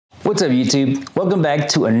What's up YouTube? Welcome back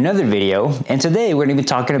to another video, and today we're going to be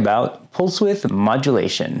talking about pulse width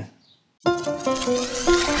modulation.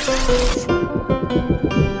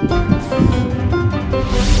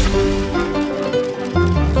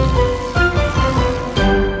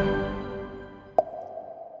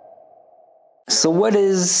 So what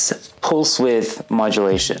is pulse width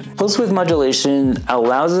modulation? Pulse width modulation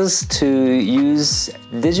allows us to use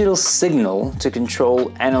digital signal to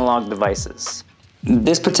control analog devices.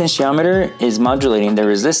 This potentiometer is modulating the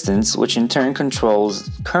resistance, which in turn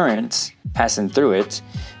controls current passing through it,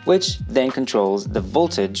 which then controls the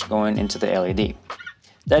voltage going into the LED.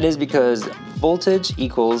 That is because voltage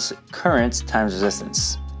equals current times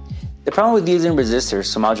resistance. The problem with using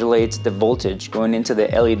resistors to modulate the voltage going into the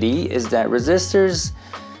LED is that resistors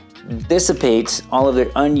dissipate all of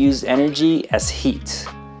their unused energy as heat.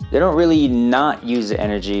 They don't really not use the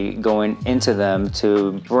energy going into them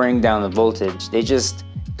to bring down the voltage. They just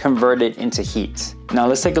convert it into heat. Now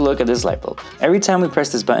let's take a look at this light bulb. Every time we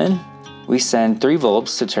press this button, we send 3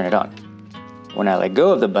 volts to turn it on. When I let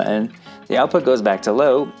go of the button, the output goes back to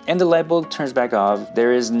low and the light bulb turns back off.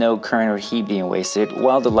 There is no current or heat being wasted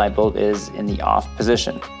while the light bulb is in the off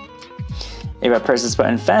position. If I press this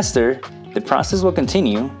button faster, the process will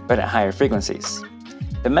continue, but at higher frequencies.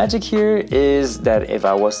 The magic here is that if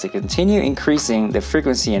I was to continue increasing the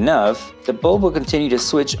frequency enough, the bulb will continue to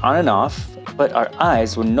switch on and off, but our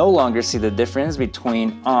eyes will no longer see the difference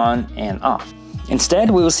between on and off.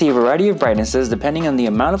 Instead, we will see a variety of brightnesses depending on the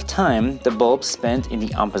amount of time the bulb spent in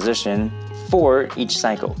the on position for each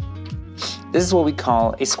cycle. This is what we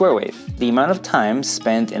call a square wave. The amount of time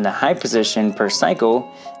spent in the high position per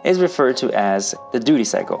cycle is referred to as the duty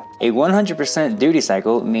cycle. A 100% duty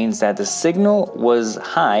cycle means that the signal was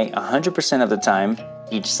high 100% of the time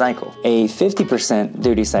each cycle. A 50%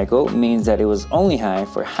 duty cycle means that it was only high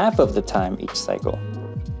for half of the time each cycle.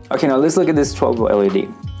 Okay, now let's look at this 12-volt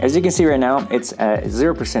LED. As you can see right now, it's at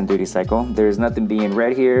 0% duty cycle. There's nothing being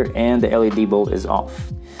read here and the LED bulb is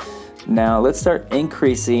off. Now let's start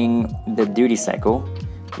increasing the duty cycle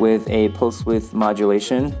with a pulse width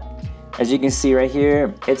modulation. As you can see right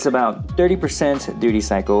here, it's about 30% duty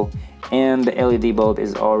cycle and the LED bulb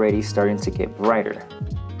is already starting to get brighter.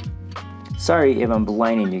 Sorry if I'm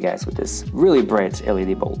blinding you guys with this really bright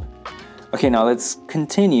LED bulb. Okay, now let's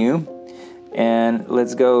continue and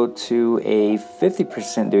let's go to a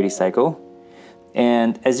 50% duty cycle.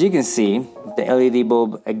 And as you can see, the LED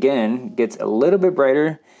bulb again gets a little bit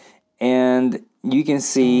brighter, and you can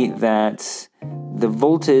see that the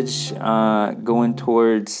voltage going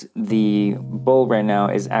towards the bulb right now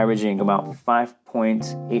is averaging about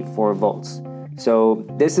 5.84 volts. So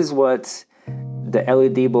this is what the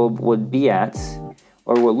LED bulb would be at,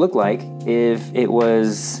 or would look like, if it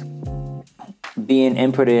was being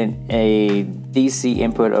inputted a DC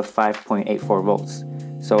input of 5.84 volts.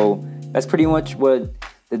 So that's pretty much what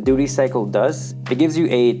the duty cycle does. It gives you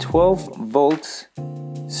a 12 volt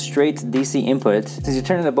straight DC input. Since you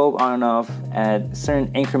turn the bulb on and off at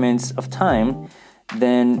certain increments of time,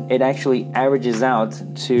 then it actually averages out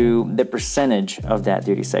to the percentage of that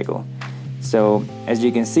duty cycle. So as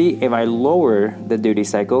you can see, if I lower the duty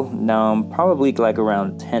cycle, now I'm probably like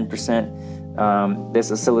around 10%. This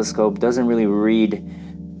oscilloscope doesn't really read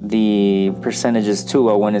the percentages too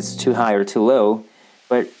well when it's too high or too low,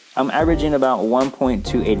 but I'm averaging about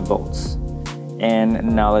 1.28 volts.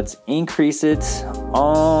 And now let's increase it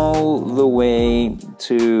all the way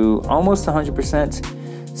to almost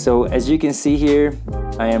 100%. So as you can see here,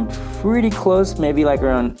 I am pretty close, maybe like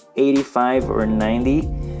around 85 or 90.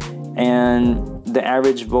 And the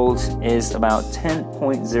average volt is about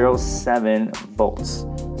 10.07 volts.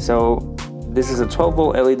 So this is a 12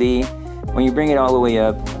 volt LED. When you bring it all the way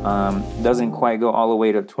up, doesn't quite go all the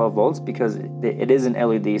way to 12 volts because it is an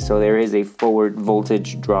LED, so there is a forward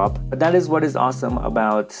voltage drop. But that is what is awesome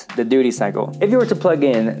about the duty cycle. If you were to plug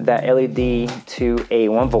in that LED to a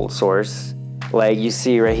 1 volt source, like you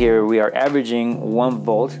see right here, we are averaging 1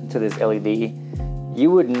 volt to this LED,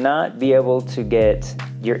 you would not be able to get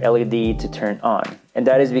your LED to turn on. And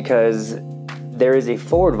that is because there is a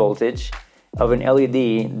forward voltage of an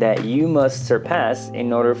LED that you must surpass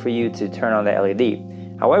in order for you to turn on the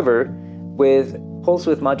LED. However, with pulse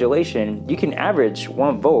width modulation, you can average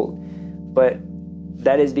 1 volt, but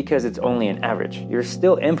that is because it's only an average. You're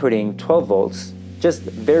still inputting 12 volts, just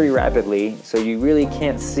very rapidly, so you really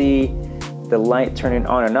can't see the light turning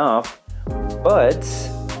on and off, but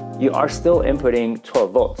you are still inputting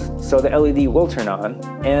 12 volts. So the LED will turn on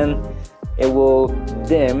and it will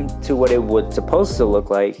dim to what it would supposed to look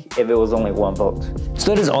like if it was only 1 volt.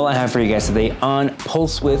 So that is all I have for you guys today on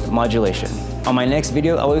pulse width modulation. On my next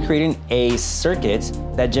video, I will be creating a circuit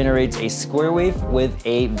that generates a square wave with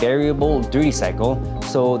a variable duty cycle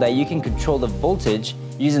so that you can control the voltage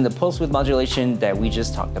using the pulse width modulation that we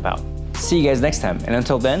just talked about. See you guys next time, and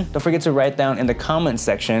until then, don't forget to write down in the comments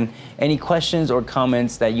section any questions or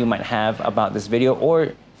comments that you might have about this video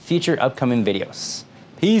or future upcoming videos.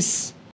 Peace!